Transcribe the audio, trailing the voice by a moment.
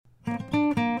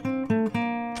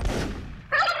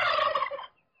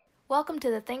Welcome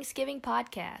to the Thanksgiving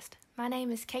Podcast. My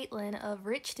name is Caitlin of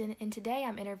Richton, and today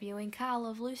I'm interviewing Kyle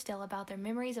of Lucedale about their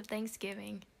memories of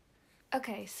Thanksgiving.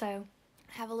 Okay, so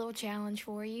I have a little challenge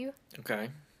for you. Okay.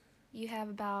 You have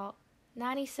about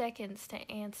 90 seconds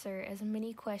to answer as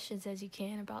many questions as you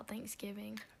can about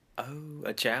Thanksgiving. Oh,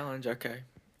 a challenge. Okay.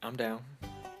 I'm down.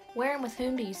 Where and with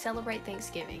whom do you celebrate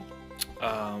Thanksgiving?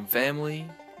 Family,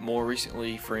 more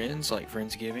recently friends, like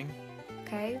Friendsgiving.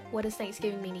 Okay, what does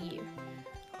Thanksgiving mean to you?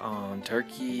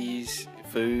 Turkeys,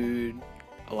 food,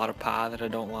 a lot of pie that I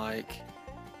don't like.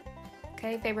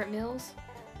 Okay, favorite meals?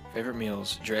 Favorite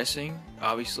meals, dressing,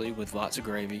 obviously, with lots of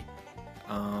gravy.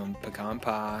 Pecan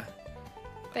pie.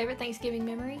 Favorite Thanksgiving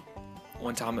memory?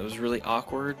 One time it was really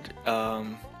awkward.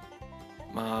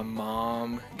 My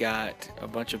mom got a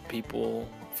bunch of people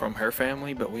from her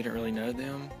family, but we didn't really know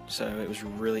them, so it was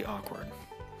really awkward.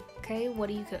 Okay, what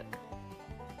do you cook?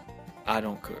 I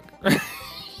don't cook.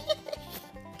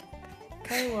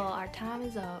 Okay, well, our time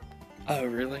is up. Oh,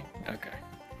 really? Okay.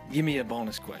 Give me a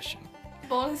bonus question.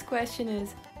 Bonus question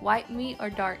is, white meat or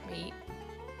dark meat?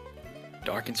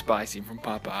 Dark and spicy from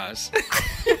Popeyes.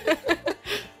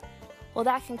 Well,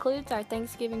 that concludes our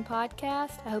Thanksgiving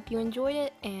podcast. I hope you enjoyed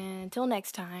it, and until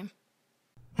next time.